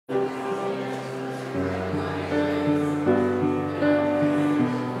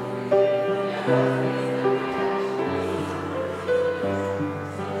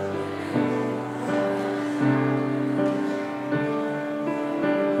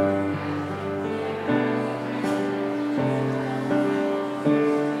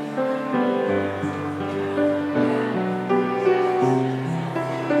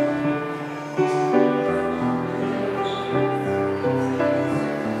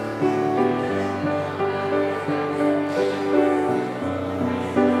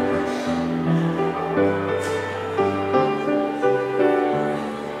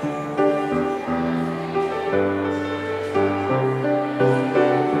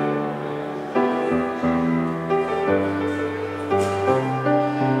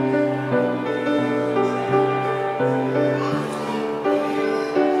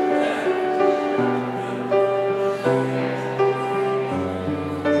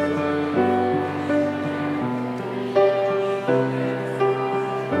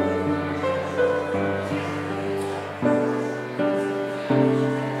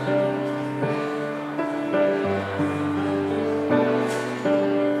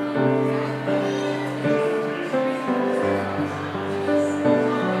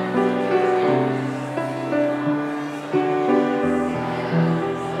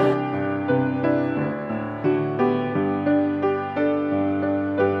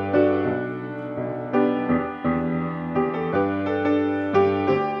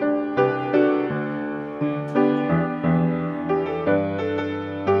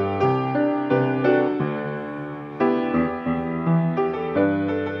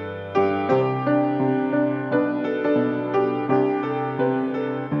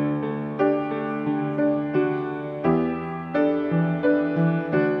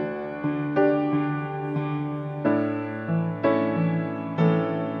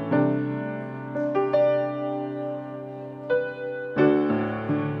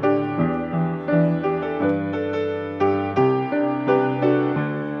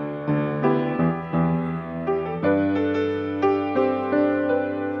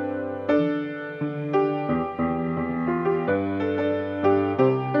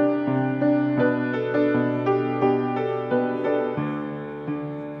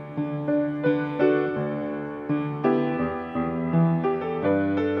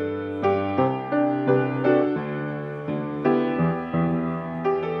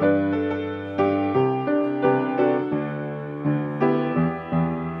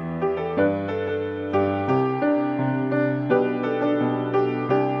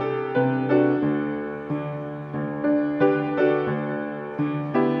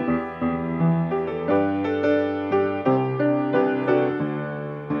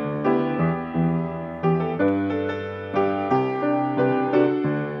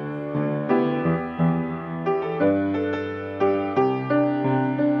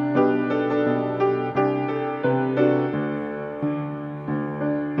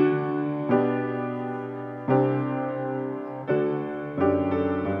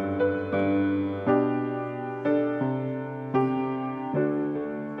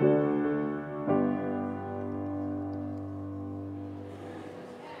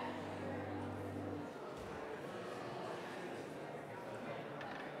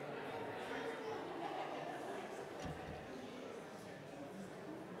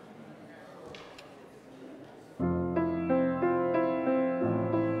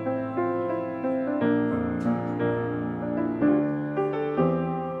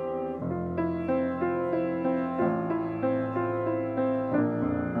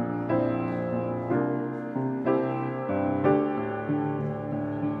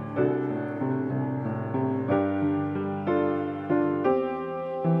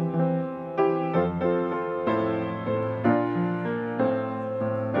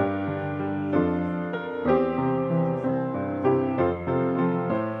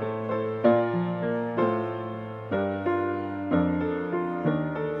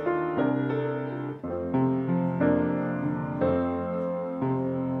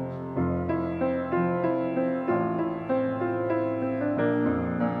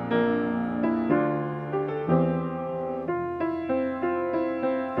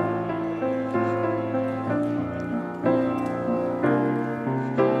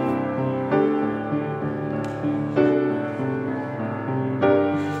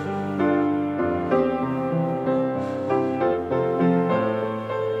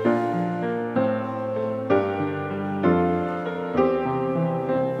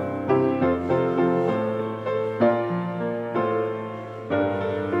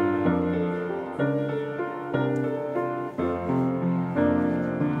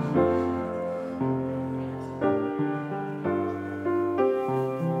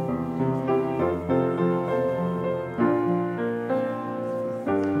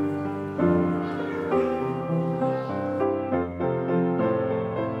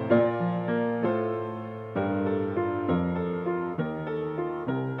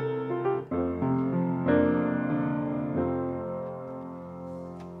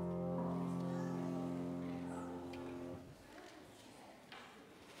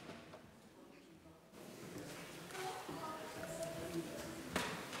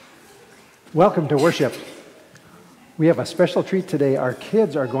Welcome to worship. We have a special treat today. Our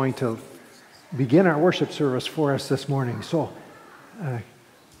kids are going to begin our worship service for us this morning. So,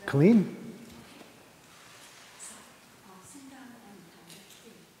 Colleen?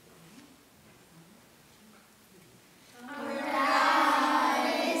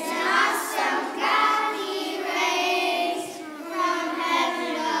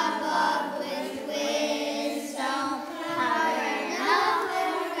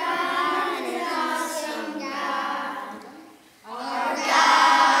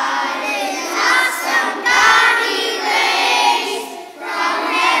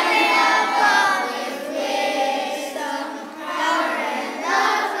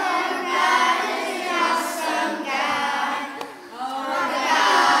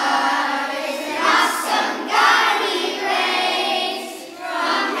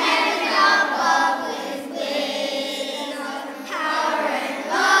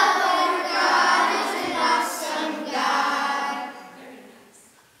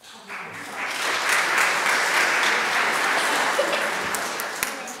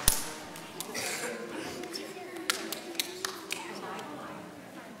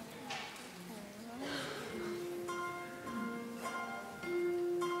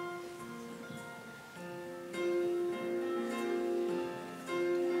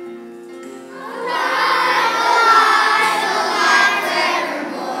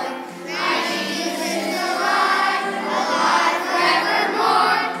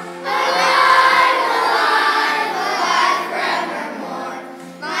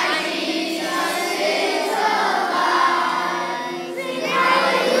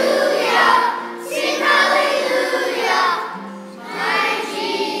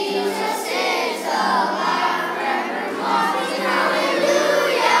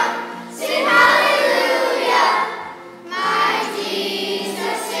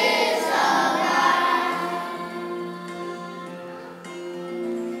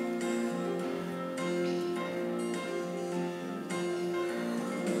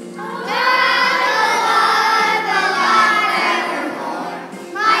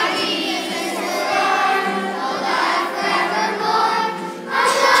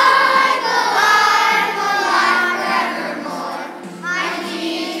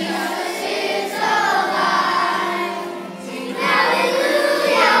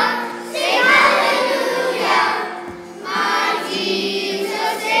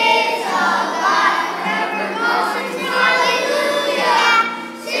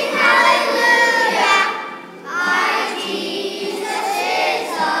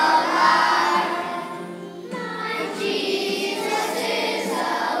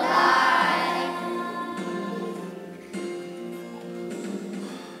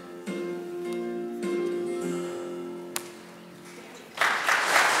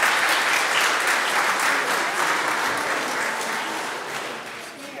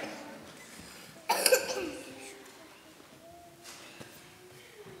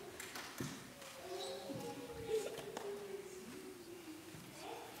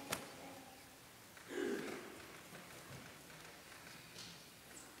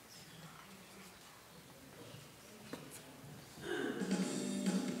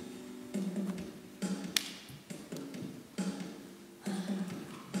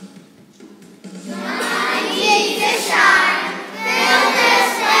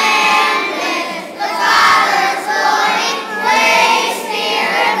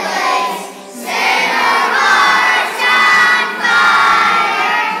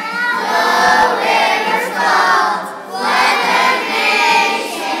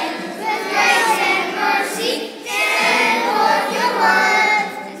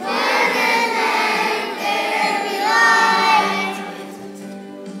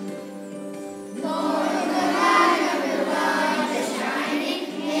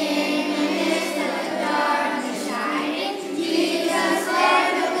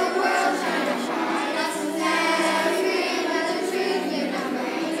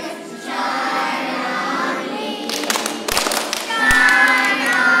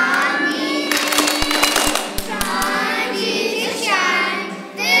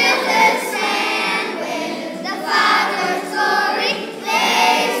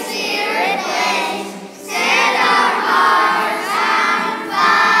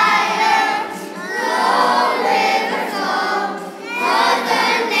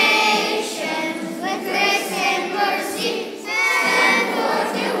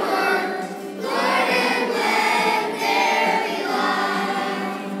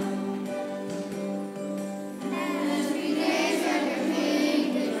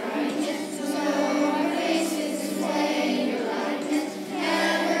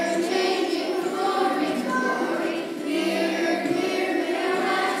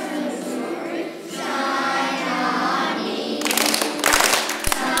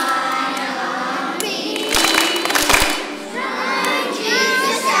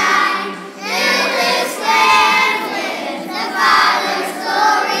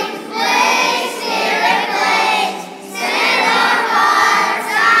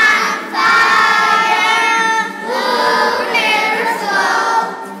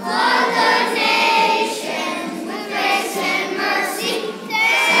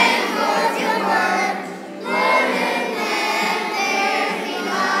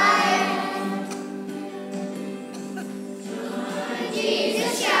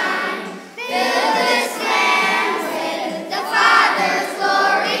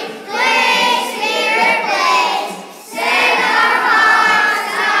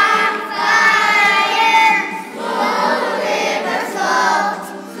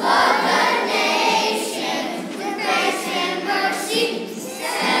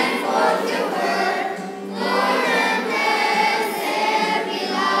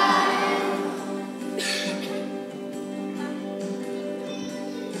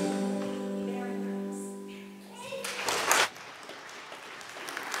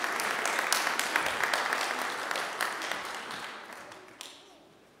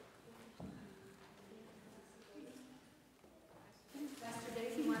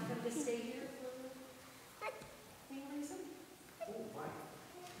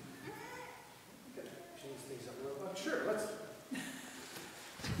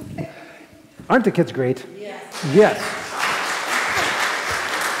 Aren't the kids great? Yes.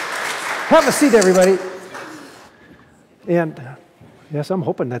 Have a seat, everybody. And yes, I'm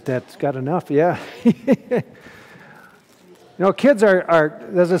hoping that that's got enough. Yeah. Kids are,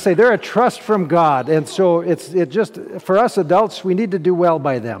 as I say, they're a trust from God. And so it just, for us adults, we need to do well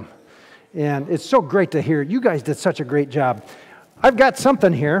by them. And it's so great to hear. You guys did such a great job. I've got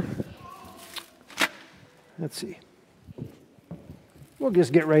something here. Let's see. We'll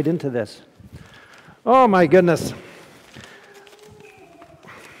just get right into this. Oh, my goodness.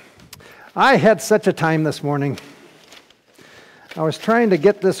 I had such a time this morning. I was trying to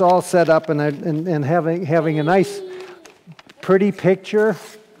get this all set up and having a nice, pretty picture.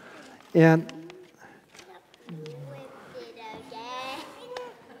 And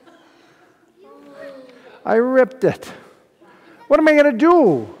I ripped it. What am I going to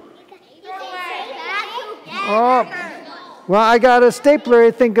do? Oh, well, I got a stapler. I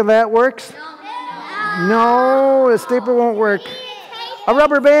think that works. No, a stapler won't work. A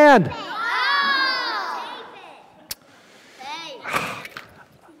rubber band.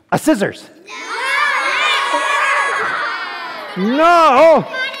 A scissors. No.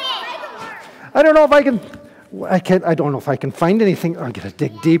 I don't know if I can. I don't know if I can find anything. I gotta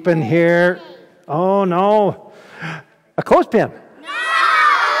dig deep in here. Oh no. A clothespin.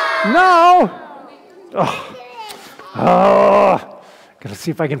 No. Oh. Gotta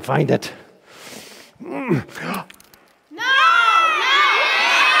see if I can find it.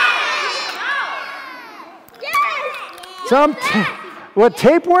 Would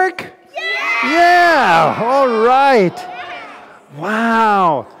tape work? Yeah. All right.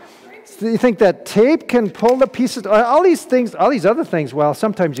 Wow. So you think that tape can pull the pieces? All these other things. Well,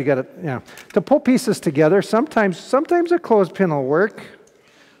 sometimes you got to pull pieces together. Sometimes a clothespin will work,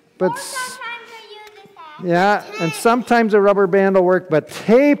 but yeah, and sometimes a rubber band will work. But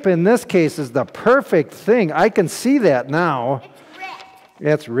tape in this case is the perfect thing. I can see that now.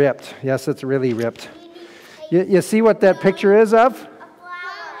 It's ripped. Yes, it's really ripped. You see what that picture is of?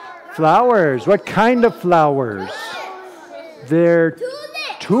 Flowers. What kind of flowers? They're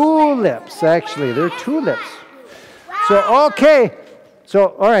tulips, actually. They're tulips. So, okay.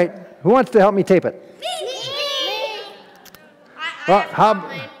 So, all right. Who wants to help me tape it? Me. Well,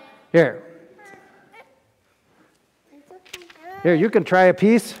 here. Here, you can try a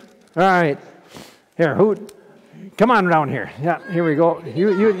piece. All right. Here, come on down here. Yeah, here we go.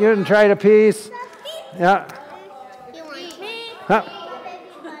 You can try a piece. Yeah. Huh?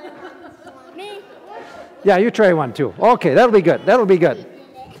 Yeah, you try one too. Okay, that'll be good. That'll be good.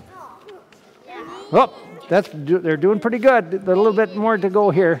 Oh, they're doing pretty good. A little bit more to go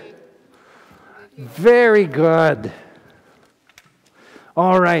here. Very good.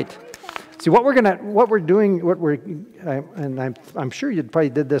 All right. See I'm sure you probably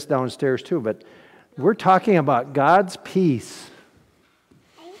did this downstairs too, but we're talking about God's peace.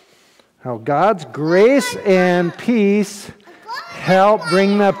 How God's grace and peace help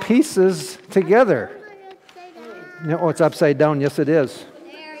bring the pieces together. Oh, it's upside down. Yes, it is.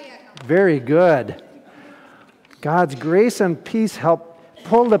 Very good. God's grace and peace help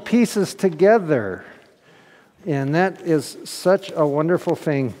pull the pieces together. And that is such a wonderful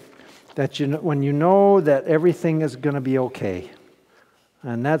thing that when you know that everything is going to be okay.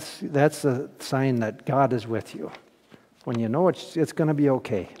 And that's a sign that God is with you. When you know it's going to be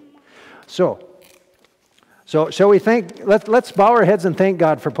okay. So shall we let's bow our heads and thank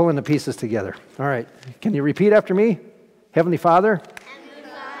God for pulling the pieces together. All right. Can you repeat after me? Heavenly Father,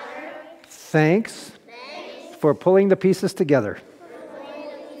 thanks for pulling the pieces together.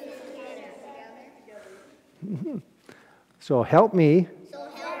 So help me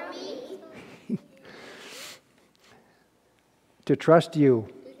to trust you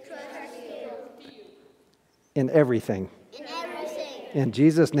in everything. In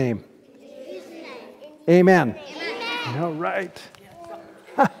Jesus' name. Amen. All right.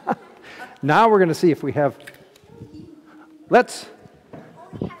 Now we're going to see if we have.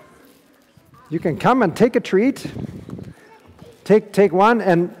 You can come and take a treat. Take one,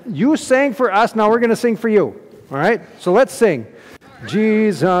 and you sang for us. Now we're going to sing for you. All right. So let's sing.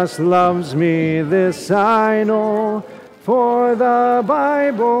 Jesus loves me, this I know, for the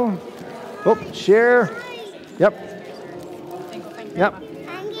Bible. Oh, share. Yep.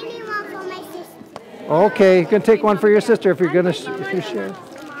 Okay, you can take one for your sister if you're gonna if you share.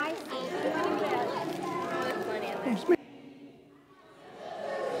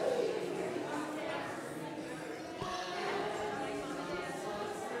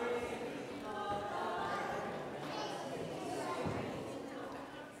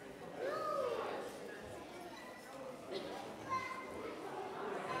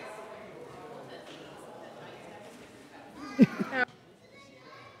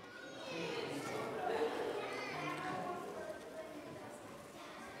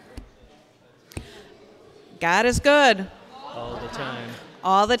 God is good. All the time.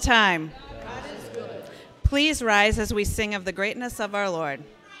 All the time. God is good. Please rise as we sing of the greatness of our Lord.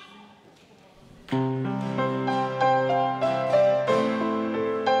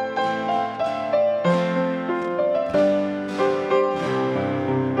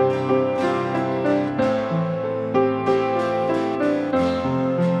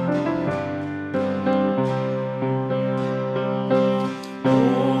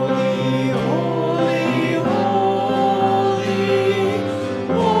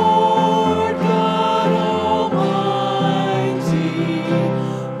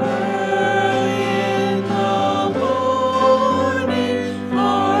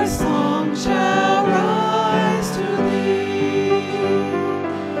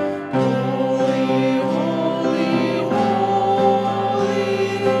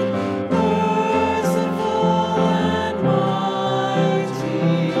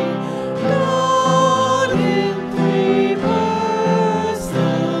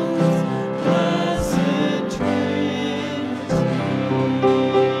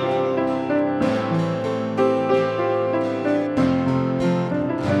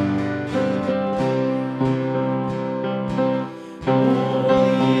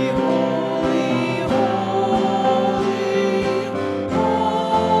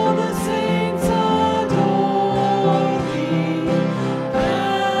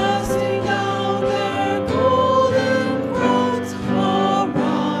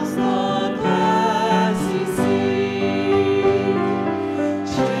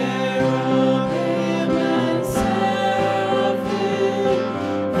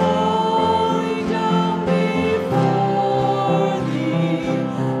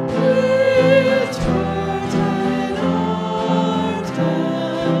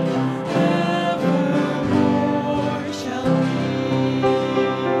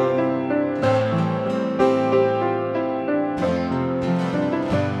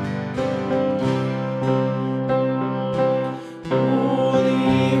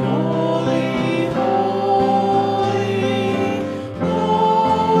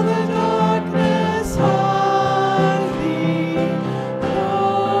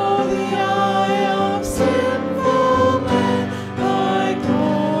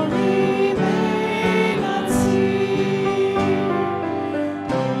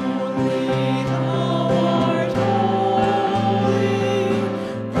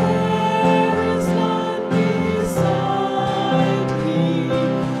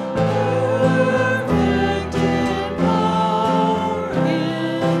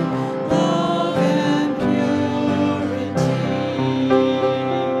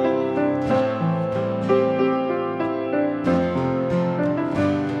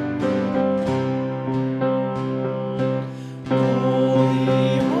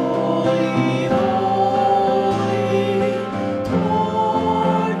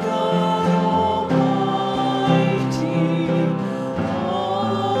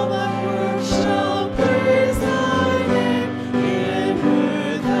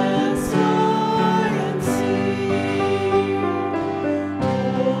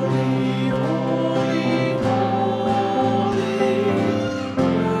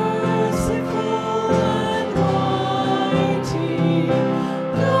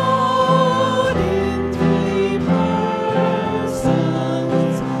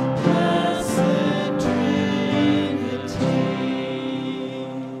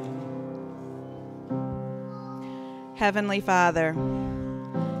 Heavenly Father,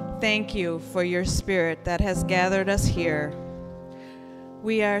 thank you for your Spirit that has gathered us here.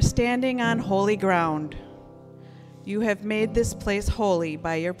 We are standing on holy ground. You have made this place holy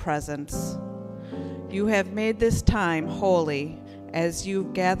by your presence. You have made this time holy as you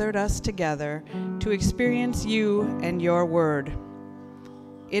gathered us together to experience you and your word.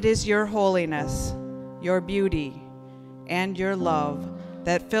 It is your holiness, your beauty, and your love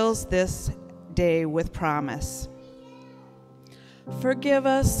that fills this day with promise. Forgive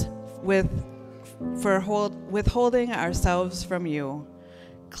us for withholding ourselves from you.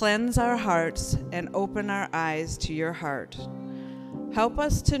 Cleanse our hearts and open our eyes to your heart. Help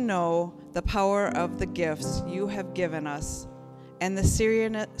us to know the power of the gifts you have given us and the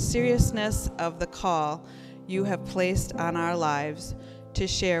seriousness of the call you have placed on our lives to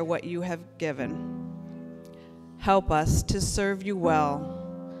share what you have given. Help us to serve you well.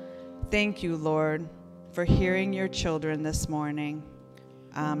 Thank you, Lord, for hearing your children this morning.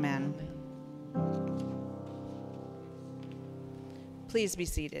 Amen. Please be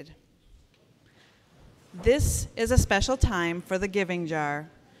seated. This is a special time for the giving jar.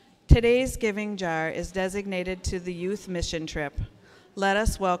 Today's giving jar is designated to the youth mission trip. Let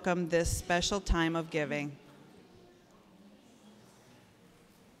us welcome this special time of giving.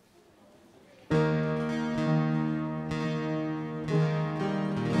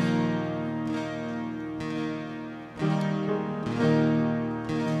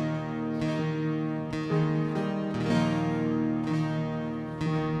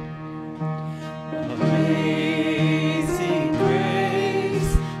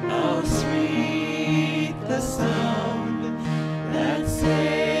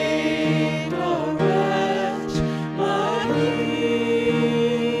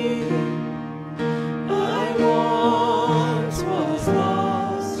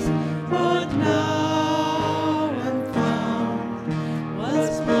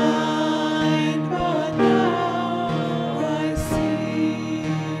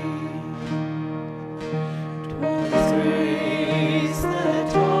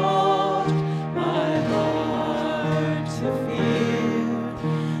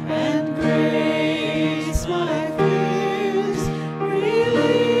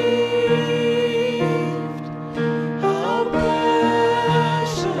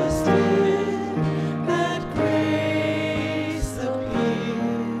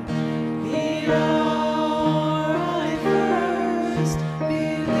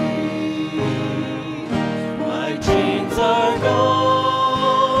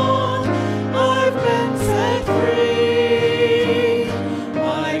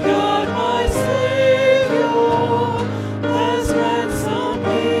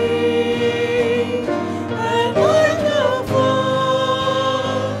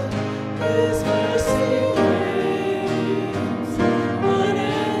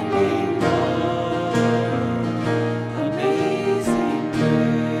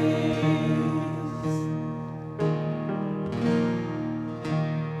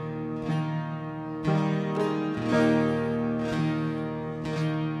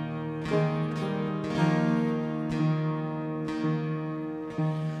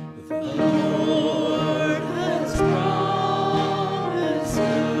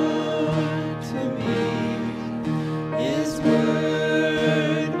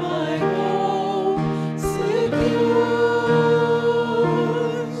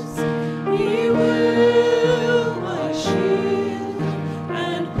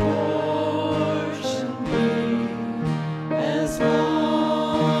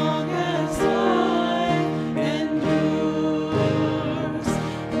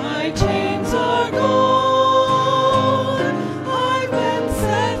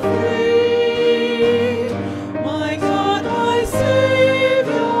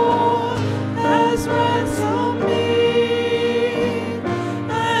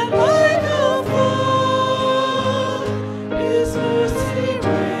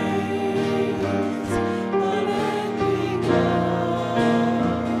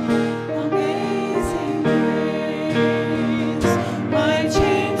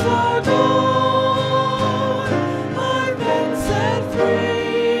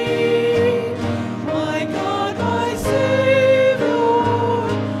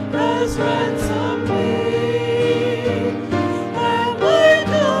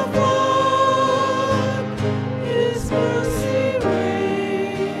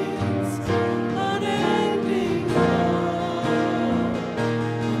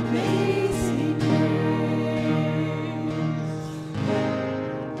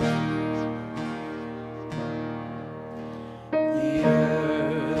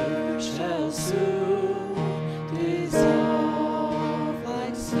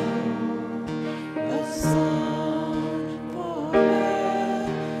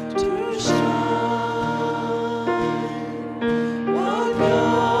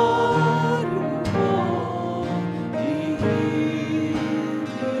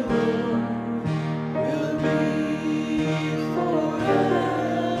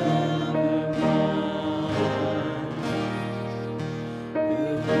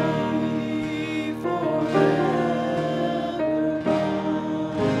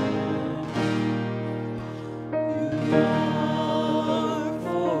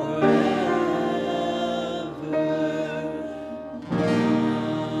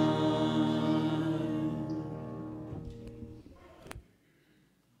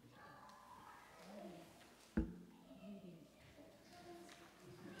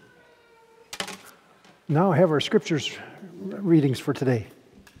 Now I have our scriptures readings for today.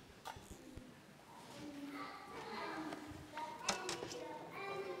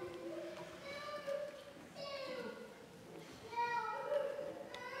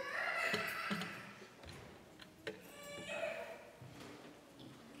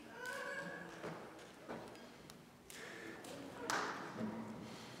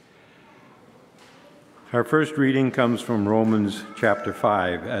 Our first reading comes from Romans chapter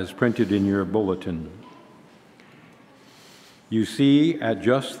 5, as printed in your bulletin. You see, at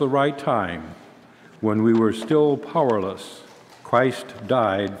just the right time, when we were still powerless, Christ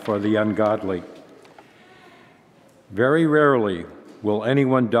died for the ungodly. Very rarely will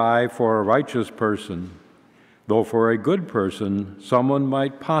anyone die for a righteous person, though for a good person, someone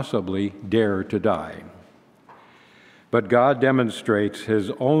might possibly dare to die. But God demonstrates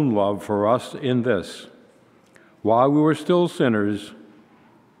his own love for us in this: while we were still sinners,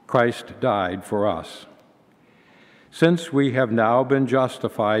 Christ died for us. Since we have now been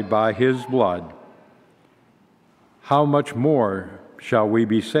justified by his blood, how much more shall we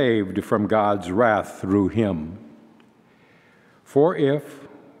be saved from God's wrath through him? For if,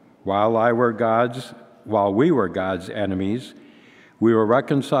 while we were God's enemies, we were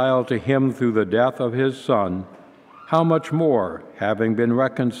reconciled to him through the death of his Son, how much more, having been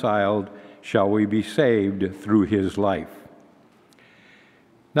reconciled, shall we be saved through his life?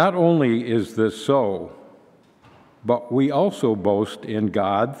 Not only is this so, but we also boast in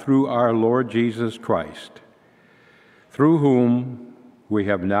God through our Lord Jesus Christ, through whom we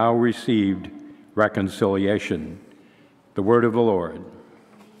have now received reconciliation. The word of the Lord.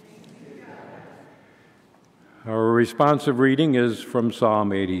 Our responsive reading is from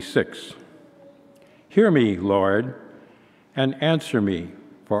Psalm 86. Hear me, Lord, and answer me,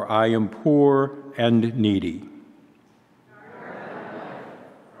 for I am poor and needy.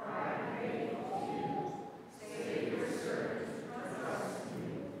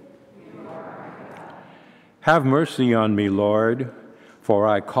 Have mercy on me, Lord, for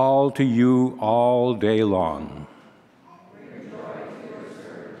I call to you all day long.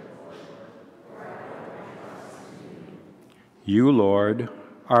 You, Lord,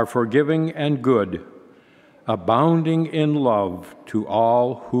 are forgiving and good, abounding in love to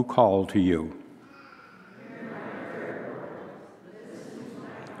all who call to you.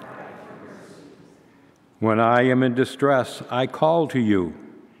 When I am in distress, I call to you,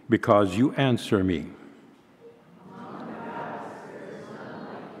 because you answer me.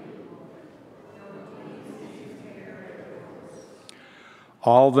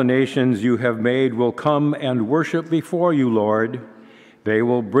 All the nations you have made will come and worship before you, Lord. They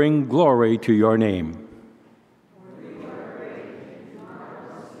will bring glory to your name.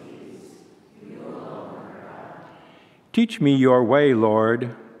 Teach me your way,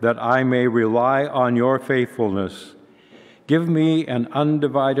 Lord, that I may rely on your faithfulness. Give me an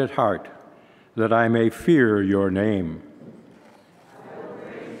undivided heart, that I may fear your name.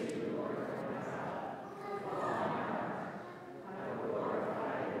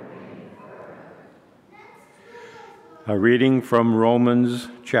 A reading from Romans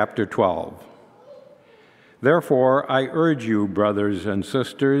chapter 12. Therefore, I urge you, brothers and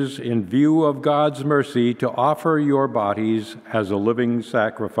sisters, in view of God's mercy, to offer your bodies as a living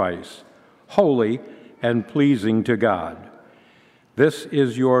sacrifice, holy and pleasing to God. This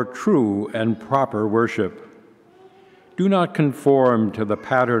is your true and proper worship. Do not conform to the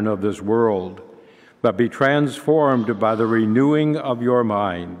pattern of this world, but be transformed by the renewing of your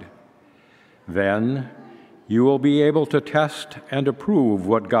mind. Then you will be able to test and approve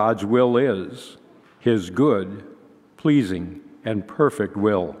what God's will is, his good, pleasing, and perfect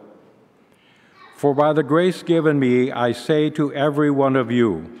will. For by the grace given me, I say to every one of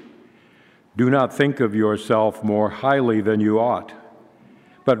you, do not think of yourself more highly than you ought,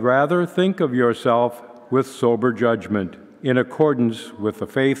 but rather think of yourself with sober judgment, in accordance with the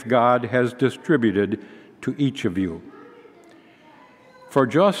faith God has distributed to each of you. For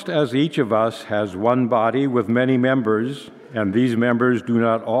just as each of us has one body with many members, and these members do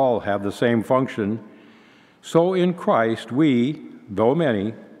not all have the same function, so in Christ we, though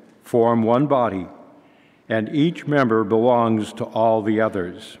many, form one body, and each member belongs to all the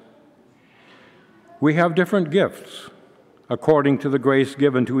others. We have different gifts, according to the grace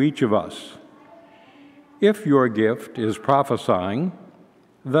given to each of us. If your gift is prophesying,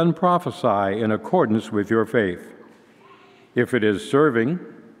 then prophesy in accordance with your faith. If it is serving,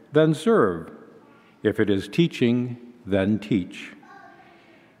 then serve. If it is teaching, then teach.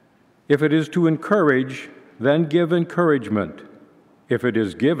 If it is to encourage, then give encouragement. If it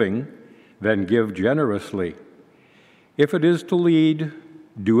is giving, then give generously. If it is to lead,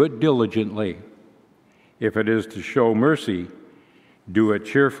 do it diligently. If it is to show mercy, do it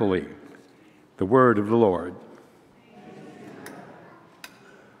cheerfully. The word of the Lord.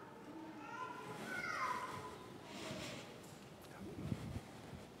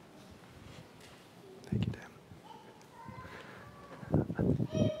 Thank you, Dan.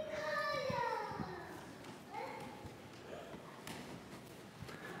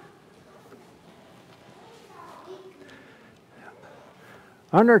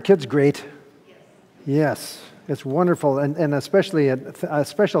 Aren't our kids great? Yes, it's wonderful. And especially a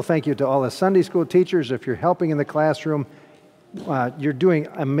special thank you to all the Sunday school teachers. If you're helping in the classroom, you're doing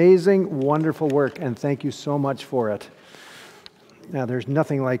amazing, wonderful work, and thank you so much for it. Now, there's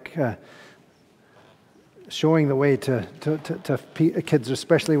nothing like showing the way to kids,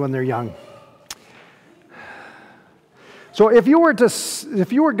 especially when they're young. So if you were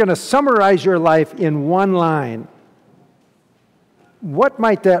going to summarize your life in one line, what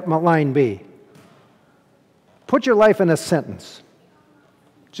might that line be? Put your life in a sentence.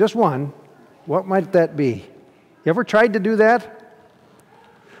 Just one. What might that be? You ever tried to do that?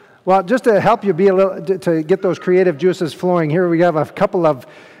 Well, just to help you be a little, to get those creative juices flowing, here we have a couple of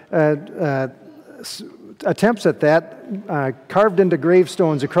attempts at that, carved into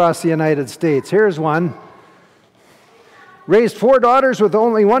gravestones across the United States. Here's one. Raised 4 daughters with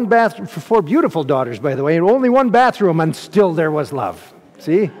only one bathroom, 4 beautiful daughters, by the way, and only one bathroom, and still there was love.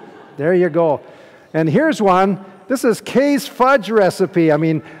 See? There you go. And here's one. This is Kay's fudge recipe. I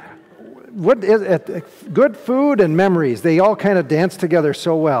mean, what is it? Good food and memories. They all kind of dance together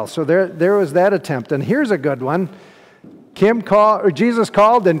so well. So there was that attempt. And here's a good one. Jesus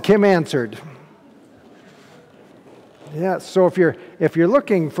called and Kim answered. Yeah, so if you're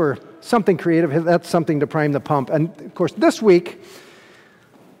looking for something creative, that's something to prime the pump. And of course, this week,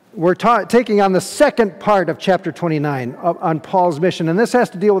 we're taking on the second part of chapter 29 on Paul's mission. And this has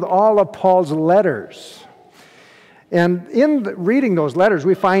to deal with all of Paul's letters. And in reading those letters,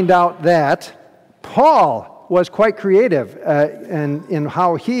 we find out that Paul was quite creative in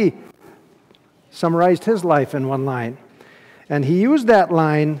how he summarized his life in one line. And he used that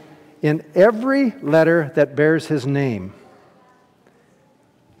line in every letter that bears his name.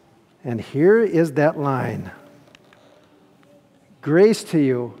 And here is that line. Grace to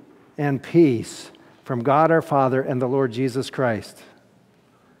you and peace from God our Father and the Lord Jesus Christ.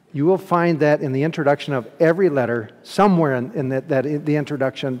 You will find that in the introduction of every letter, somewhere in the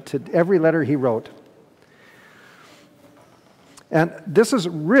introduction to every letter he wrote. And this is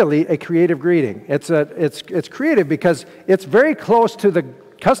really a creative greeting. It's creative because it's very close to the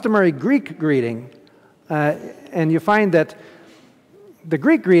customary Greek greeting. And you find that the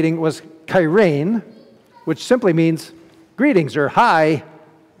Greek greeting was kairein, which simply means greetings or hi.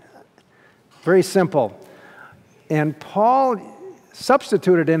 Very simple. And Paul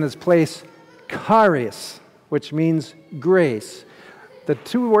substituted in its place charis, which means grace. The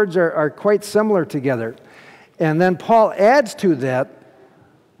two words are quite similar together. And then Paul adds to that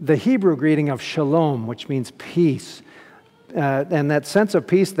the Hebrew greeting of shalom, which means peace. And that sense of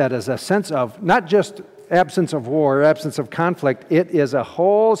peace, that is a sense of not just absence of war, absence of conflict, it is a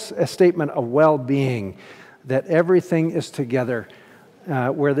whole statement of well-being, that everything is together,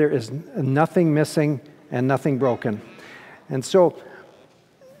 where there is nothing missing and nothing broken. And so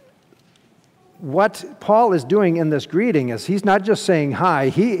what Paul is doing in this greeting is he's not just saying hi,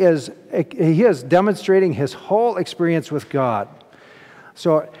 he is demonstrating his whole experience with God.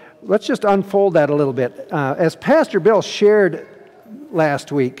 So let's just unfold that a little bit. As Pastor Bill shared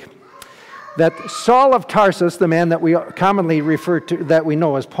last week, that Saul of Tarsus, the man that we commonly refer to, that we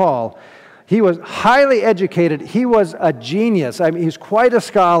know as Paul, he was highly educated. He was a genius. I mean, he's quite a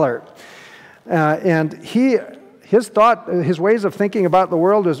scholar. And his ways of thinking about the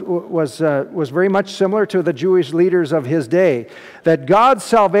world was very much similar to the Jewish leaders of his day, that God's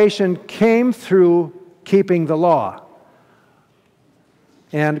salvation came through keeping the law.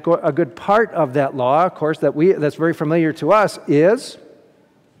 And a good part of that law, of course, that's very familiar to us is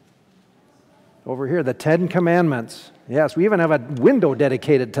over here, the 10 Commandments. Yes, we even have a window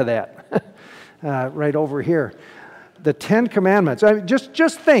dedicated to that right over here. The 10 Commandments. I mean,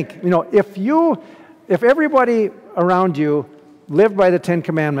 just think, if everybody around you lived by the 10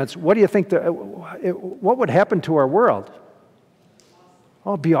 Commandments, what do you think, what would happen to our world?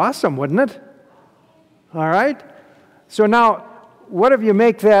 Oh, it'd be awesome, wouldn't it? All right? So now, what if you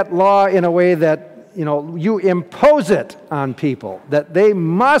make that law in a way that you impose it on people, that they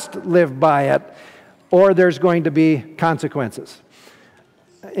must live by it, or there's going to be consequences.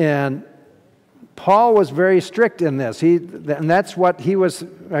 And Paul was very strict in this. And that's what he was,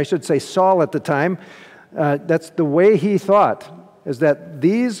 I should say Saul at the time, that's the way he thought, is that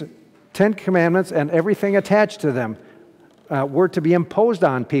these 10 Commandments and everything attached to them were to be imposed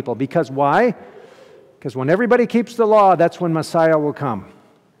on people. Because why? Because when everybody keeps the law, that's when Messiah will come.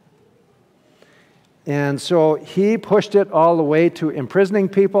 And so he pushed it all the way to imprisoning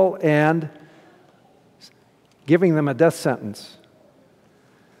people and giving them a death sentence.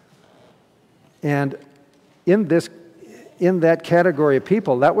 And in that category of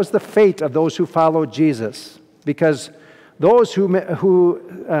people, that was the fate of those who followed Jesus. Because those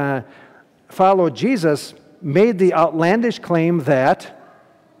who followed Jesus made the outlandish claim that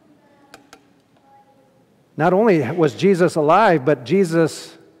not only was Jesus alive, but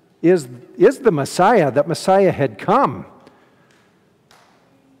Jesus is the Messiah, that Messiah had come.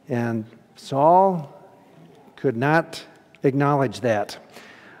 And Saul could not acknowledge that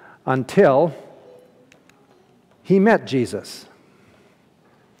until he met Jesus.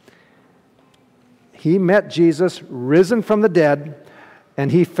 He met Jesus risen from the dead,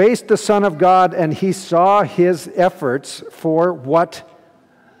 and he faced the Son of God, and he saw his efforts for what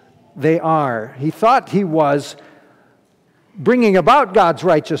they are. He thought he was bringing about God's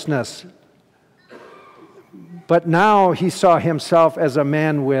righteousness, but now he saw himself as a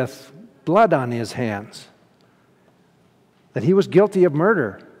man with blood on his hands, that he was guilty of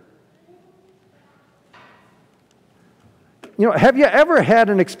murder. You know, have you ever had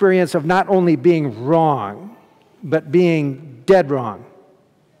an experience of not only being wrong, but being dead wrong?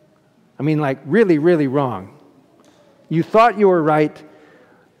 I mean, like really, really wrong. You thought you were right,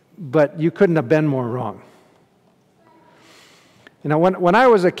 but you couldn't have been more wrong. You know, when I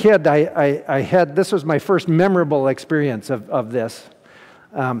was a kid, I had, this was my first memorable experience of this.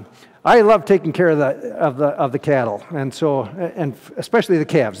 I love taking care of the cattle, and so, and especially the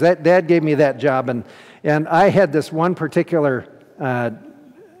calves. Dad gave me that job, and I had this one particular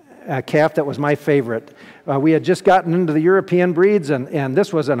calf that was my favorite. We had just gotten into the European breeds, and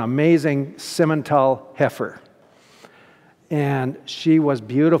this was an amazing Simmental heifer. And she was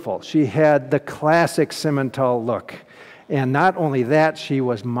beautiful. She had the classic Simmental look. And not only that, she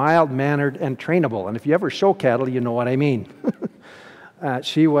was mild-mannered and trainable. And if you ever show cattle, you know what I mean.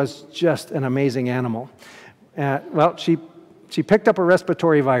 She was just an amazing animal. Well, she picked up a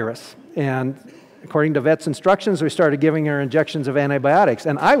respiratory virus. And according to vet's instructions, we started giving her injections of antibiotics.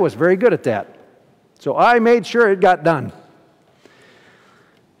 And I was very good at that. So I made sure it got done.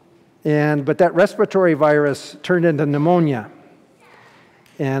 But that respiratory virus turned into pneumonia.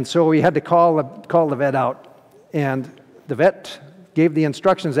 And so we had to call the vet out. And the vet gave the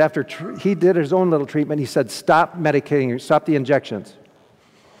instructions after he did his own little treatment. He said, stop medicating her, stop the injections.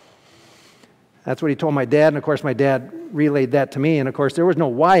 That's what he told my dad, and of course my dad relayed that to me, and of course there was no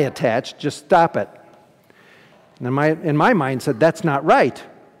why attached, just stop it. And in my mind said, that's not right.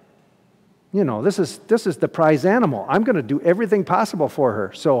 You know, this is the prize animal. I'm going to do everything possible for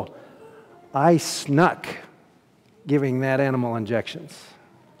her. So I snuck giving that animal injections.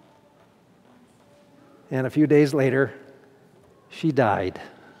 And a few days later, she died.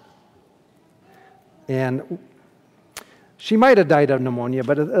 And she might have died of pneumonia,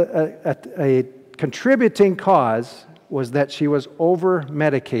 but a contributing cause was that she was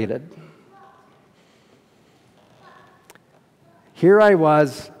over-medicated. Here I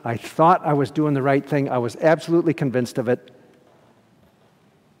was, I thought I was doing the right thing, I was absolutely convinced of it,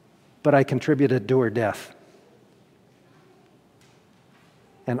 but I contributed to her death.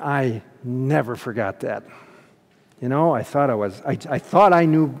 And I never forgot that. You know, I thought I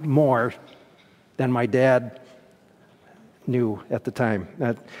knew more than my dad knew at the time.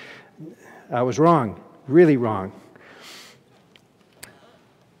 That I was wrong, really wrong.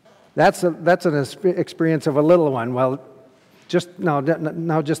 That's an experience of a little one. Well, just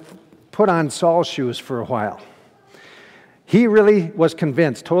put on Saul's shoes for a while. He really was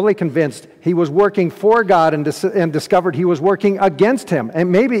convinced, totally convinced, he was working for God and discovered he was working against him,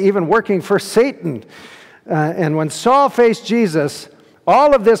 and maybe even working for Satan. And when Saul faced Jesus,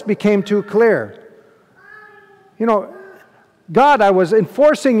 all of this became too clear. You know, God, I was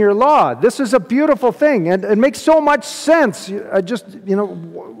enforcing your law. This is a beautiful thing, and it makes so much sense.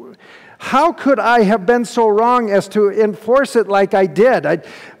 How could I have been so wrong as to enforce it like I did?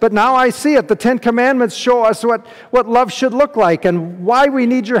 But now I see it. The Ten Commandments show us what love should look like and why we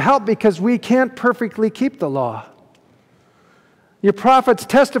need your help, because we can't perfectly keep the law. Your prophets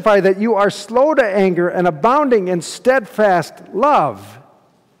testify that you are slow to anger and abounding in steadfast love,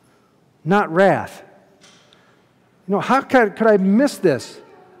 not wrath. You know, how could I miss this?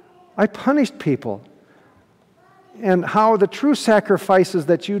 I punished people. And how the true sacrifices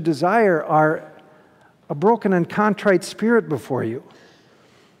that you desire are a broken and contrite spirit before you.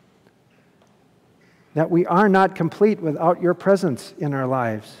 That we are not complete without your presence in our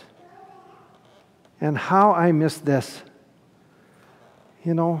lives. And how I miss this.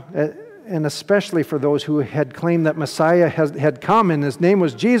 You know, and especially for those who had claimed that Messiah had come and his name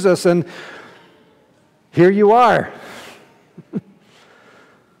was Jesus, and here you are.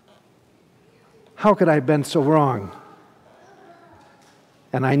 How could I have been so wrong?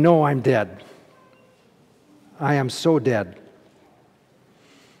 And I know I'm dead. I am so dead.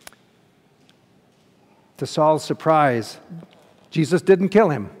 To Saul's surprise, Jesus didn't kill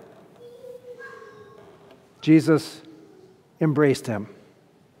him. Jesus embraced him.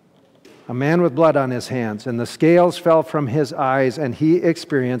 A man with blood on his hands, and the scales fell from his eyes, and he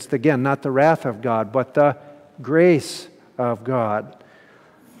experienced, again, not the wrath of God, but the grace of God.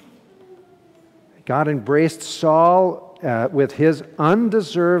 God embraced Saul with his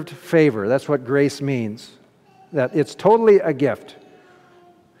undeserved favor. That's what grace means. That it's totally a gift.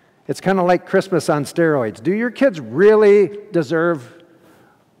 It's kind of like Christmas on steroids. Do your kids really deserve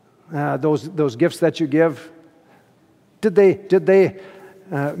those gifts that you give? Did they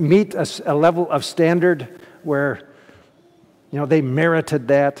meet a level of standard where they merited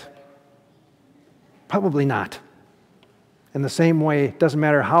that? Probably not. In the same way, it doesn't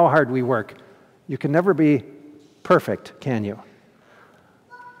matter how hard we work. You can never be perfect, can you?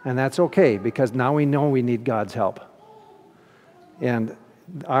 And that's okay, because now we know we need God's help. And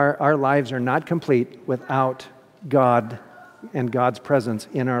our lives are not complete without God and God's presence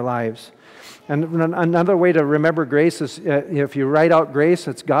in our lives. And another way to remember grace is, if you write out grace,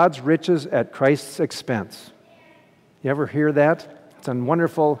 it's God's riches at Christ's expense. You ever hear that? It's a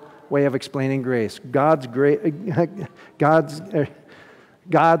wonderful way of explaining grace. God's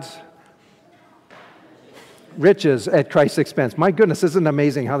riches at Christ's expense. My goodness, isn't it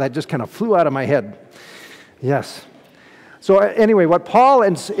amazing how that just kind of flew out of my head? Yes. So anyway, what Paul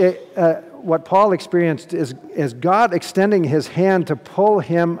experienced is God extending his hand to pull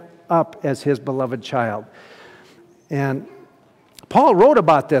him up as his beloved child. And Paul wrote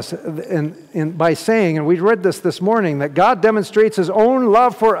about this by saying, and we read this morning, that God demonstrates his own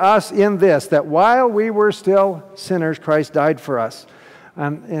love for us in this, that while we were still sinners, Christ died for us.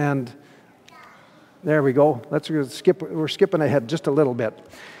 And there we go. We're skipping ahead just a little bit.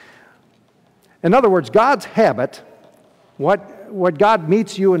 In other words, God's habit, what God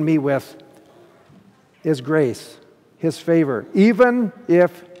meets you and me with, is grace, his favor, even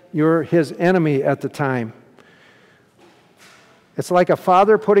if you're his enemy at the time. It's like a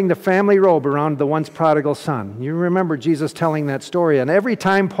father putting the family robe around the once prodigal son. You remember Jesus telling that story. And every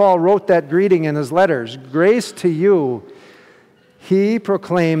time Paul wrote that greeting in his letters, grace to you, he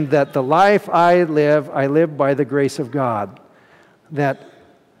proclaimed that the life I live by the grace of God. That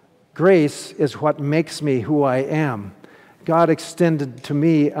grace is what makes me who I am. God extended to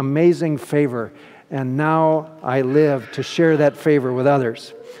me amazing favor, and now I live to share that favor with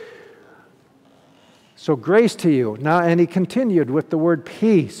others. So grace to you. Now, and he continued with the word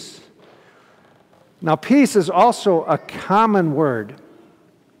peace. Now, peace is also a common word.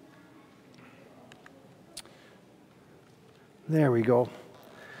 There we go.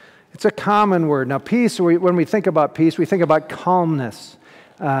 It's a common word. Now, peace, when we think about peace, we think about calmness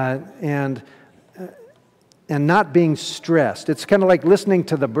and not being stressed. It's kind of like listening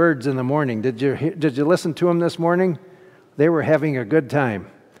to the birds in the morning. Did you listen to them this morning? They were having a good time.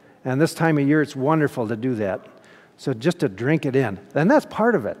 And this time of year, it's wonderful to do that. So just to drink it in. And that's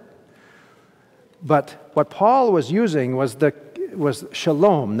part of it. But what Paul was using was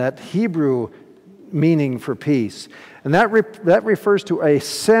shalom, that Hebrew meaning for peace. And that refers to a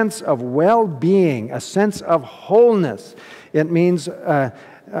sense of well-being, a sense of wholeness. It means that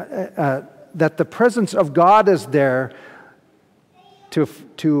the presence of God is there to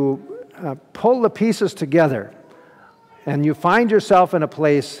pull the pieces together. And you find yourself in a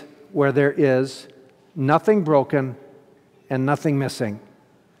place where there is nothing broken and nothing missing.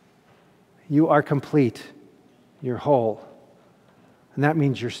 You are complete. You're whole. And that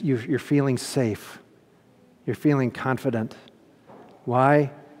means you're feeling safe. You're feeling confident.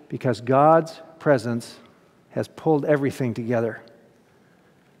 Why? Because God's presence has pulled everything together.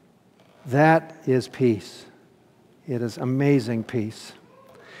 That is peace. It is amazing peace.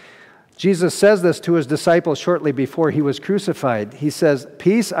 Jesus says this to his disciples shortly before he was crucified. He says,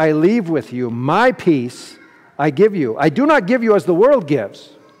 "Peace I leave with you, my peace I give you. I do not give you as the world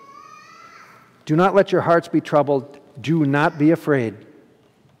gives. Do not let your hearts be troubled. Do not be afraid."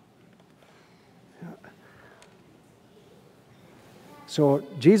 So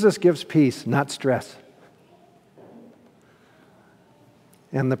Jesus gives peace, not stress.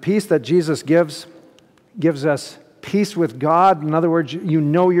 And the peace that Jesus gives us peace with God. In other words, you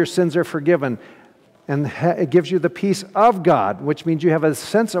know your sins are forgiven. And it gives you the peace of God, which means you have a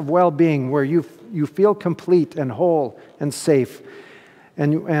sense of well-being where you feel complete and whole and safe.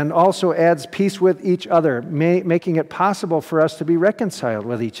 And also adds peace with each other, making it possible for us to be reconciled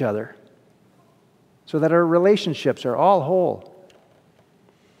with each other so that our relationships are all whole.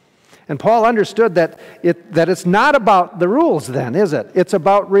 And Paul understood that it's not about the rules then, is it? It's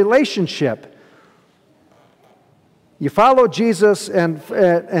about relationship. You follow Jesus, and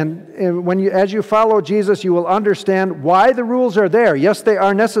as you follow Jesus, you will understand why the rules are there. Yes, they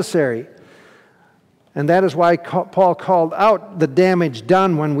are necessary. And that is why Paul called out the damage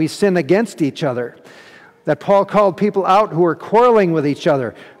done when we sin against each other. That Paul called people out who were quarreling with each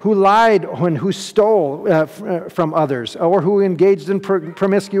other, who lied and who stole from others, or who engaged in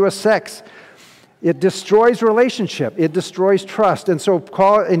promiscuous sex. It destroys relationship. It destroys trust. And so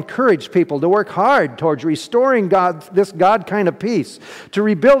Paul encouraged people to work hard towards restoring this God kind of peace, to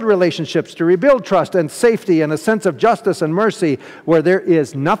rebuild relationships, to rebuild trust and safety and a sense of justice and mercy where there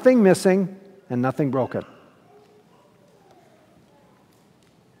is nothing missing and nothing broken.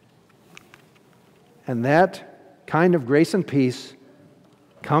 And that kind of grace and peace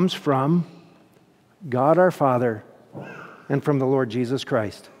comes from God our Father and from the Lord Jesus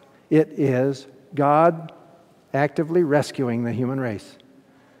Christ. It is God actively rescuing the human race.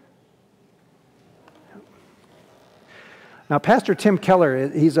 Now, Pastor Tim Keller,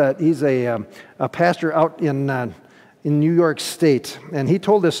 he's a pastor out in New York State, and he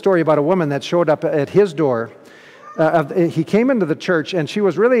told this story about a woman that showed up at his door. He came into the church, and she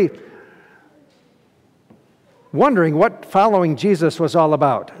was really wondering what following Jesus was all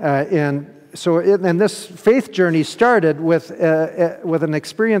about. And this faith journey started with an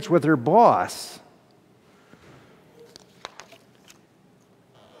experience with her boss.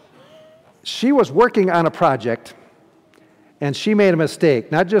 She was working on a project, and she made a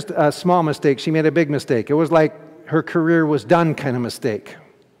mistake. Not just a small mistake, she made a big mistake. It was like her career was done kind of mistake.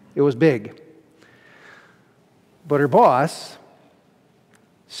 It was big. But her boss,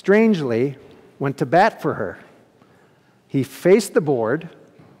 strangely, went to bat for her. He faced the board,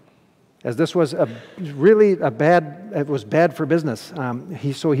 as this was it was bad for business.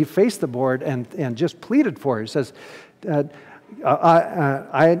 So he faced the board and just pleaded for her. He says,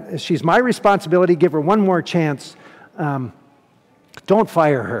 she's my responsibility, give her one more chance. Don't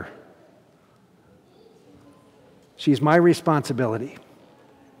fire her. She's my responsibility.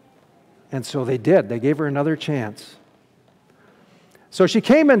 And so they did. They gave her another chance. So she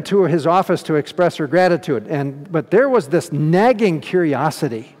came into his office to express her gratitude, but there was this nagging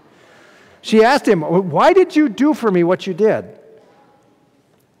curiosity. She asked him, why did you do for me what you did?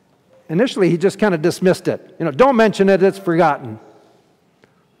 Initially, he just kind of dismissed it. Don't mention it, it's forgotten.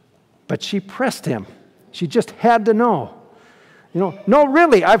 But she pressed him. She just had to know. No,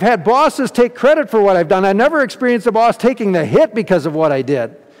 really, I've had bosses take credit for what I've done. I never experienced a boss taking the hit because of what I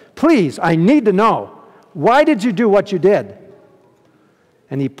did. Please, I need to know. Why did you do what you did?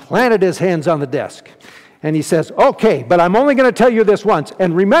 And he planted his hands on the desk. And he says, okay, but I'm only going to tell you this once.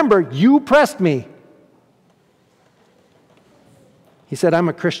 And remember, you pressed me. He said, I'm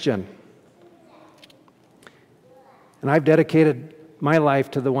a Christian. And I've dedicated my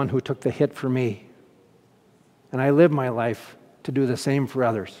life to the one who took the hit for me. And I live my life to do the same for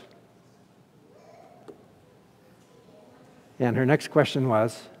others. And her next question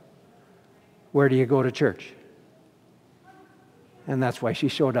was, where do you go to church? And that's why she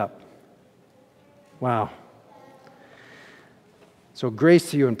showed up. Wow. So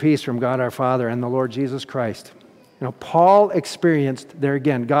grace to you and peace from God our Father and the Lord Jesus Christ. Paul experienced, there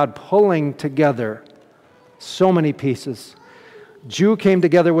again, God pulling together so many pieces. Jew came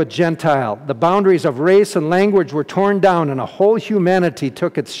together with Gentile. The boundaries of race and language were torn down, and a whole humanity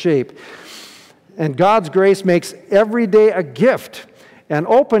took its shape. And God's grace makes every day a gift and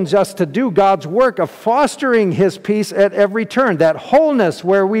opens us to do God's work of fostering His peace at every turn. That wholeness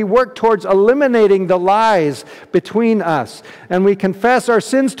where we work towards eliminating the lies between us. And we confess our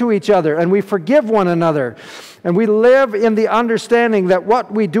sins to each other, and we forgive one another. And we live in the understanding that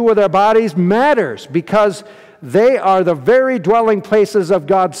what we do with our bodies matters because they are the very dwelling places of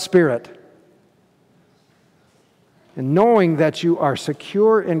God's Spirit. And knowing that you are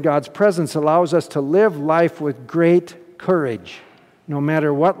secure in God's presence allows us to live life with great courage, no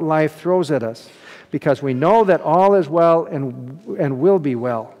matter what life throws at us, because we know that all is well and will be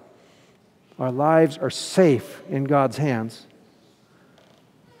well. Our lives are safe in God's hands.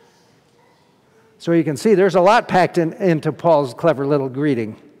 So you can see there's a lot packed into Paul's clever little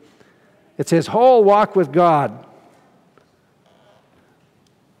greeting. It's his whole walk with God.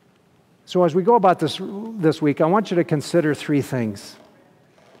 So as we go about this week, I want you to consider three things.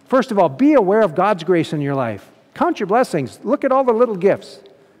 First of all, be aware of God's grace in your life. Count your blessings. Look at all the little gifts.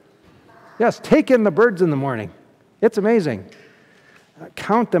 Yes, take in the birds in the morning. It's amazing.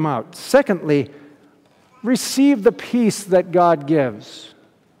 Count them out. Secondly, receive the peace that God gives.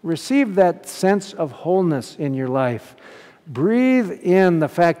 Receive that sense of wholeness in your life. Breathe in the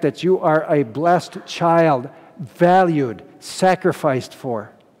fact that you are a blessed child, valued, sacrificed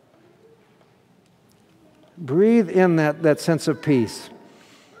for. Breathe in that sense of peace.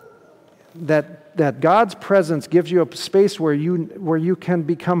 That God's presence gives you a space where you can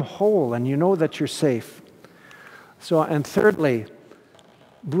become whole and you know that you're safe. So, and thirdly,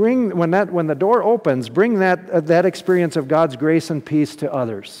 when the door opens, bring that experience of God's grace and peace to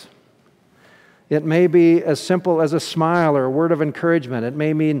others. It may be as simple as a smile or a word of encouragement. It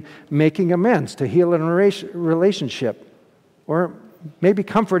may mean making amends to heal a relationship, or maybe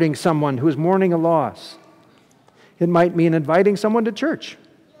comforting someone who's mourning a loss. It might mean inviting someone to church.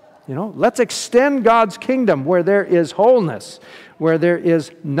 Let's extend God's kingdom where there is wholeness, where there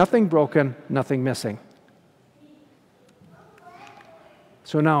is nothing broken, nothing missing.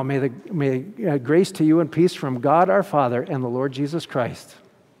 So now, may grace to you and peace from God our Father and the Lord Jesus Christ.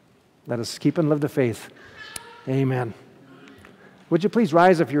 Let us keep and live the faith. Amen. Would you please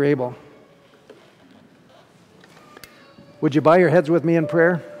rise if you're able? Would you bow your heads with me in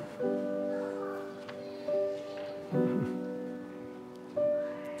prayer?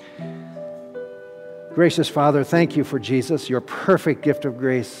 Gracious Father, thank you for Jesus, your perfect gift of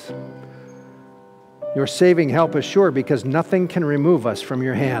grace. Your saving help is sure because nothing can remove us from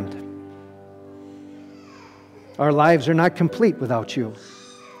your hand. Our lives are not complete without you.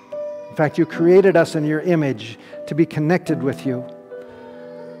 In fact, you created us in your image to be connected with you.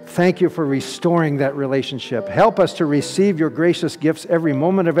 Thank you for restoring that relationship. Help us to receive your gracious gifts every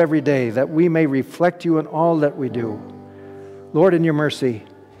moment of every day, that we may reflect you in all that we do. Lord, in your mercy,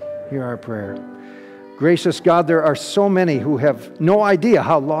 hear our prayer. Gracious God, there are so many who have no idea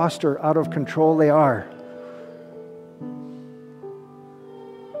how lost or out of control they are.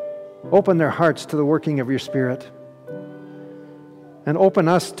 Open their hearts to the working of your Spirit. And open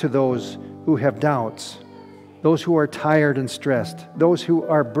us to those who have doubts, those who are tired and stressed, those who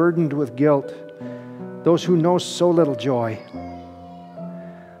are burdened with guilt, those who know so little joy.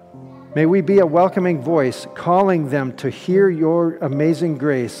 May we be a welcoming voice, calling them to hear your amazing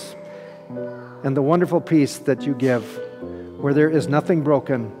grace and the wonderful peace that you give, where there is nothing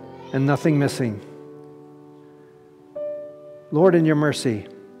broken and nothing missing. Lord, in your mercy,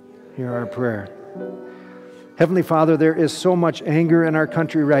 hear our prayer. Heavenly Father, there is so much anger in our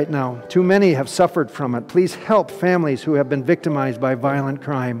country right now. Too many have suffered from it. Please help families who have been victimized by violent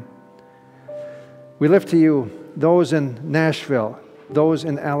crime. We lift to you those in Nashville, those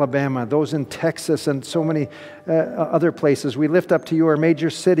in Alabama, those in Texas, and so many other places. We lift up to you our major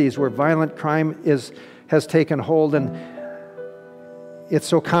cities where violent crime has taken hold, and it's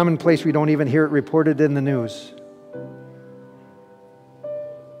so commonplace we don't even hear it reported in the news.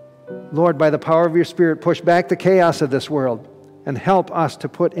 Lord, by the power of your Spirit, push back the chaos of this world and help us to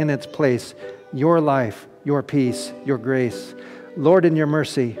put in its place your life, your peace, your grace. Lord, in your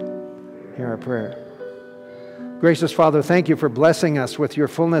mercy, hear our prayer. Gracious Father, thank you for blessing us with your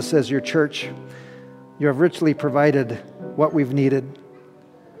fullness as your church. You have richly provided what we've needed.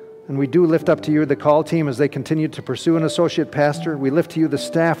 And we do lift up to you the call team as they continue to pursue an associate pastor. We lift to you the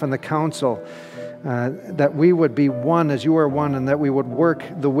staff and the council, that we would be one as you are one, and that we would work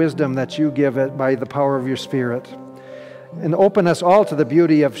the wisdom that you give it by the power of your Spirit. And open us all to the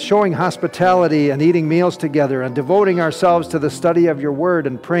beauty of showing hospitality and eating meals together and devoting ourselves to the study of your word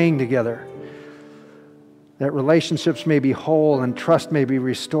and praying together, that relationships may be whole and trust may be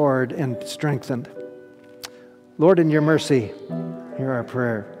restored and strengthened. Lord, in your mercy, hear our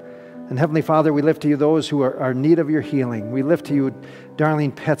prayer. And Heavenly Father, we lift to you those who are in need of your healing. We lift to you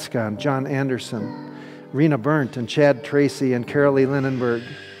Darlene Petska and John Anderson, Rena Burnt and Chad Tracy and Carolee Lindenberg.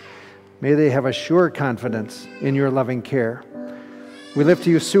 May they have a sure confidence in your loving care. We lift to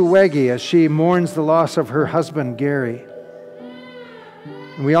you Sue Wegge as she mourns the loss of her husband, Gary.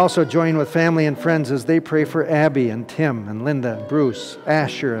 And we also join with family and friends as they pray for Abby and Tim and Linda, Bruce,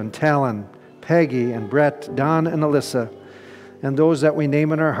 Asher and Talon, Peggy and Brett, Don and Alyssa, and those that we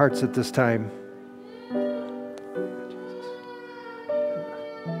name in our hearts at this time.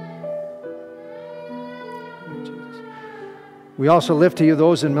 We also lift to you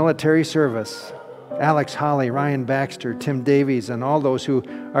those in military service, Alex Holly, Ryan Baxter, Tim Davies, and all those who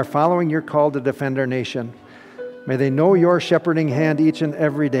are following your call to defend our nation. May they know your shepherding hand each and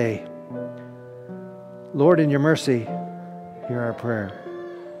every day. Lord, in your mercy, hear our prayer.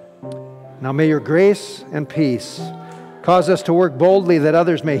 Now may your grace and peace cause us to work boldly that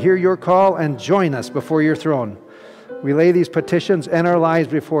others may hear your call and join us before your throne. We lay these petitions and our lives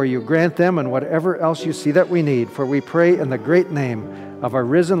before you. Grant them and whatever else you see that we need, for we pray in the great name of our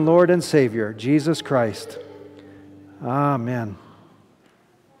risen Lord and Savior, Jesus Christ. Amen.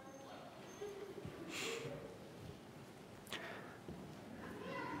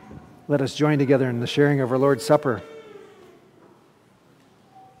 Let us join together in the sharing of our Lord's Supper.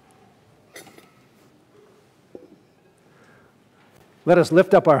 Let us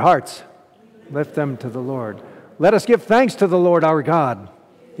lift up our hearts. Lift them to the Lord. Let us give thanks to the Lord our God.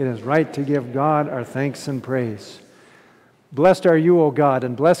 It is right to give God our thanks and praise. Blessed are you, O God,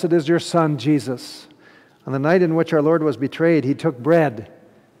 and blessed is your Son, Jesus. On the night in which our Lord was betrayed, he took bread,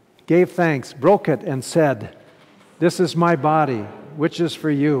 gave thanks, broke it, and said, "This is my body, which is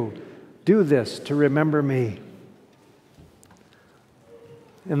for you. Do this to remember me."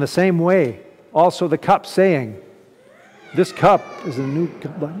 In the same way, also the cup, saying, "This cup is the new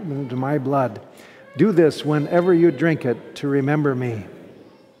covenant to my blood. Do this whenever you drink it to remember me."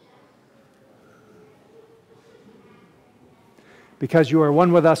 Because you are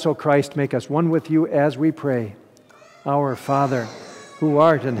one with us, O Christ, make us one with you as we pray. Our Father, who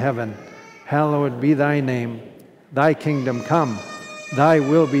art in heaven, hallowed be thy name. Thy kingdom come, thy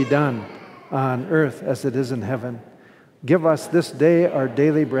will be done, on earth as it is in heaven. Give us this day our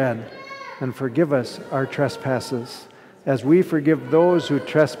daily bread, and forgive us our trespasses, as we forgive those who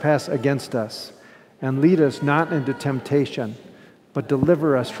trespass against us. And lead us not into temptation, but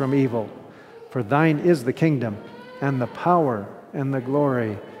deliver us from evil. For thine is the kingdom, and the power, and the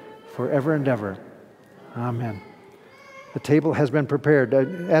glory, forever and ever. Amen. The table has been prepared. I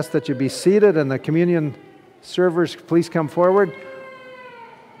ask that you be seated, and the communion servers, please come forward.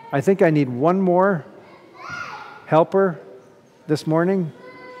 I think I need one more helper this morning.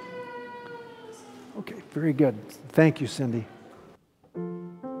 Okay, very good. Thank you, Cindy.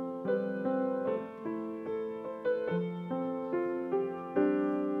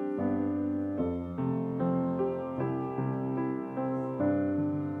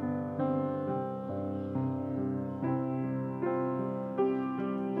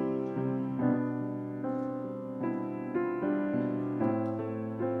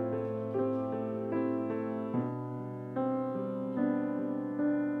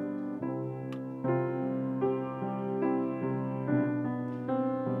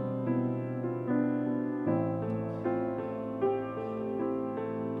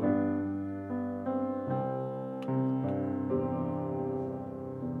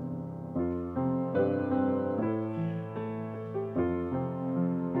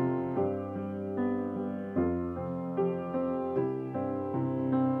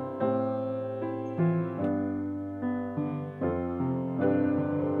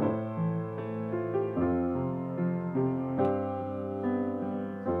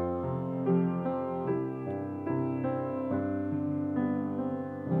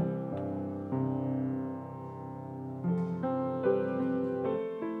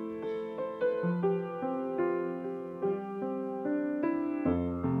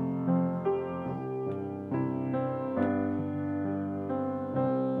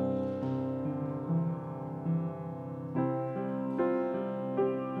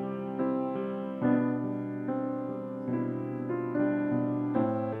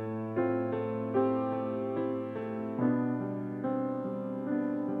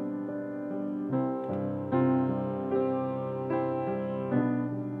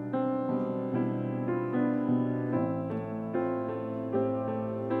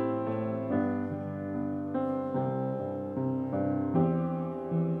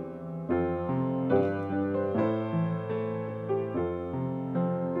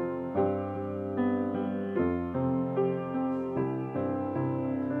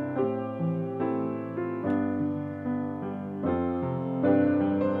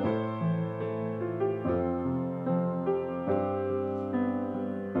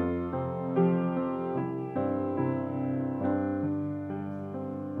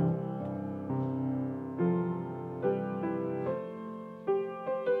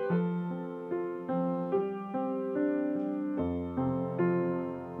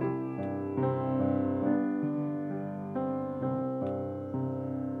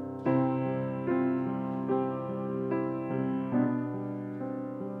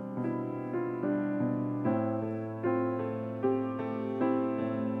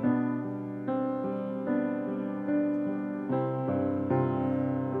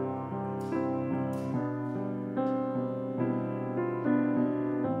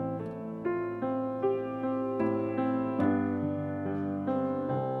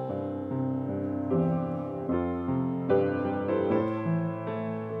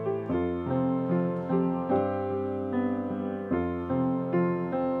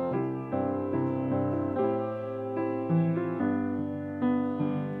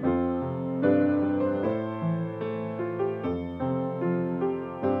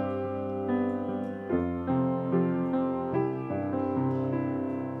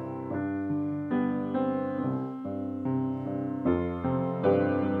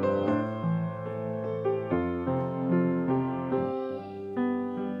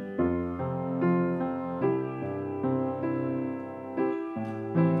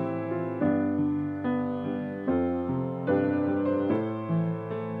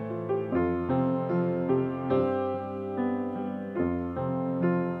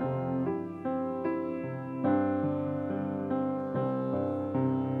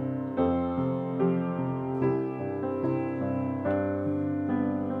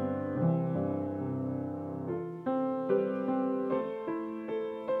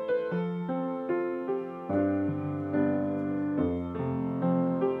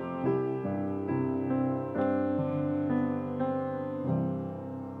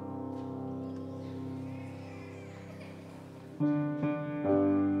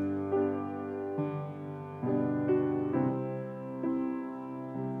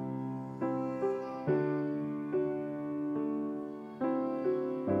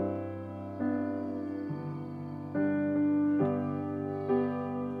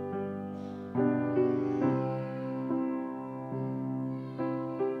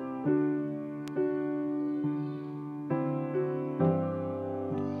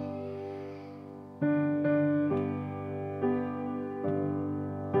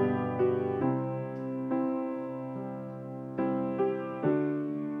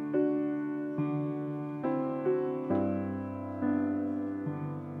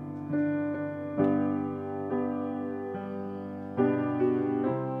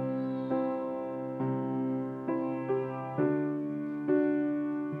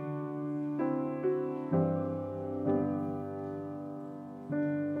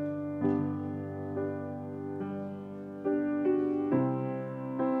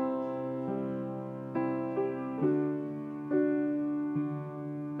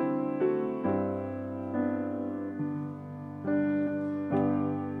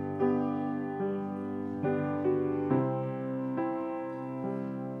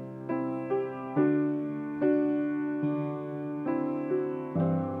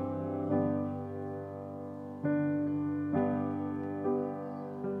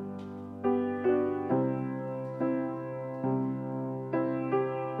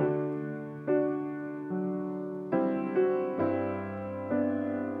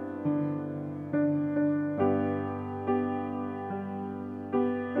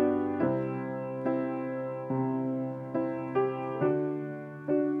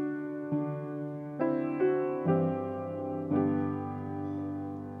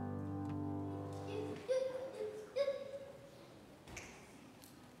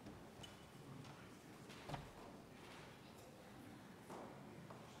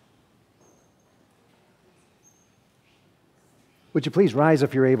 Would you please rise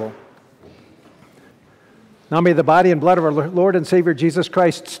if you're able? Now may the body and blood of our Lord and Savior Jesus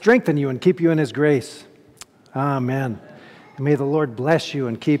Christ strengthen you and keep you in His grace. Amen. And may the Lord bless you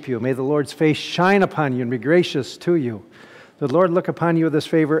and keep you. May the Lord's face shine upon you and be gracious to you. The Lord look upon you with His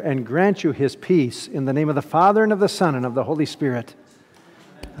favor and grant you His peace. In the name of the Father, and of the Son, and of the Holy Spirit.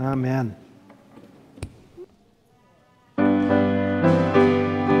 Amen.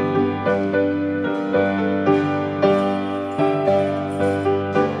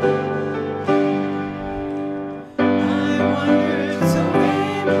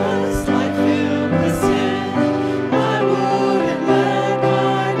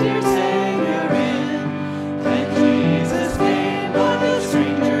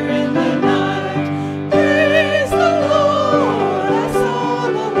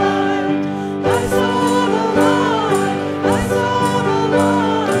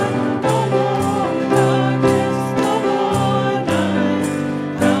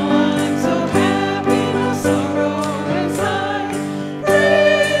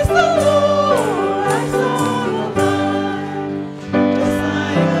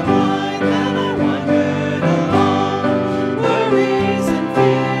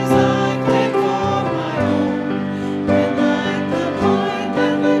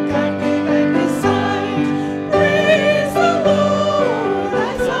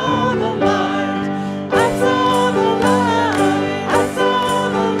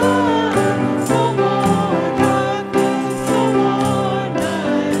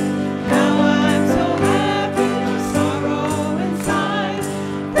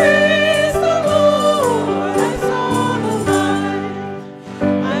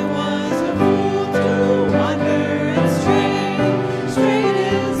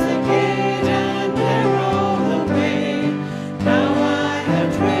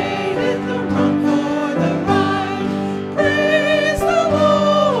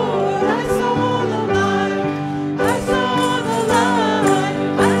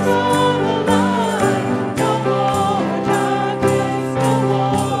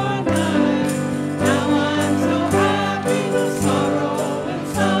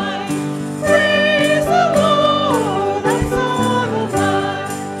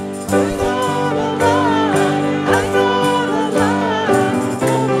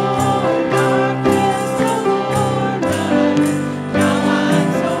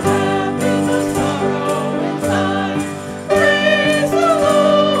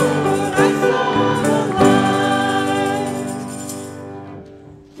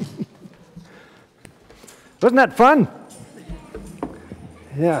 Wasn't that fun?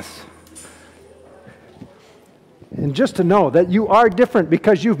 Yes. And just to know that you are different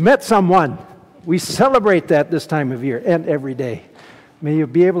because you've met someone. We celebrate that this time of year and every day. May you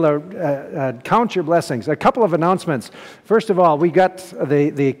be able to count your blessings. A couple of announcements. First of all, we got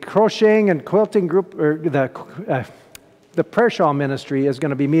the crocheting and quilting group, or the prayer shawl ministry is going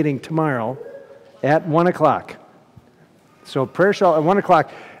to be meeting tomorrow at 1 o'clock. So prayer shawl at 1 o'clock.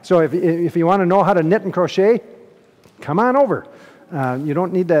 So if you want to know how to knit and crochet, come on over. You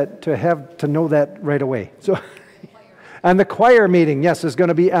don't need to know that right away. So, and the choir meeting, yes, is going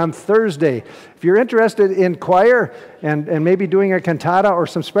to be on Thursday. If you're interested in choir and maybe doing a cantata or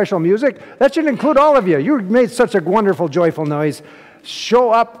some special music, that should include all of you. You made such a wonderful, joyful noise. Show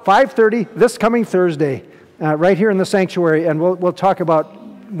up 5:30 this coming Thursday, right here in the sanctuary, and we'll talk about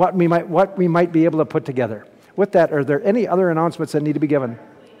what we might be able to put together. With that, are there any other announcements that need to be given?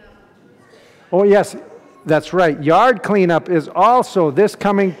 Oh, yes, that's right. Yard cleanup is also this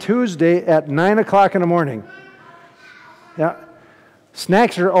coming Tuesday at 9 o'clock in the morning. Yeah.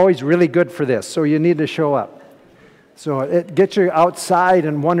 Snacks are always really good for this, so you need to show up. So it gets you outside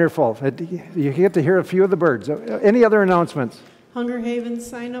and wonderful. You get to hear a few of the birds. Any other announcements? Hunger Haven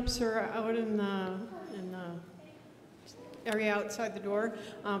sign-ups are out in the area outside the door.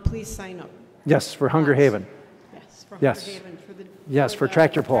 Please sign up. Yes, for Hunger Haven. Yes, for Yes. Hunger Haven. For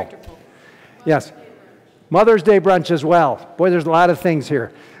Tractor Pull. Yes. Mother's Day brunch as well. Boy, there's a lot of things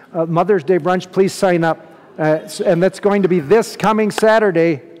here. Mother's Day brunch, please sign up. And that's going to be this coming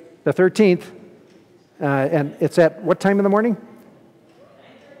Saturday, the 13th. And it's at what time in the morning?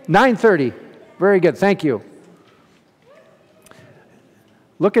 9:30. Very good. Thank you.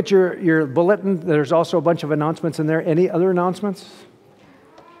 Look at your bulletin. There's also a bunch of announcements in there. Any other announcements?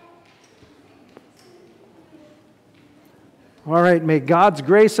 All right. May God's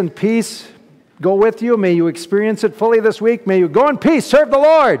grace and peace go with you. May you experience it fully this week. May you go in peace. Serve the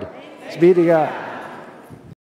Lord. Thanks be to God.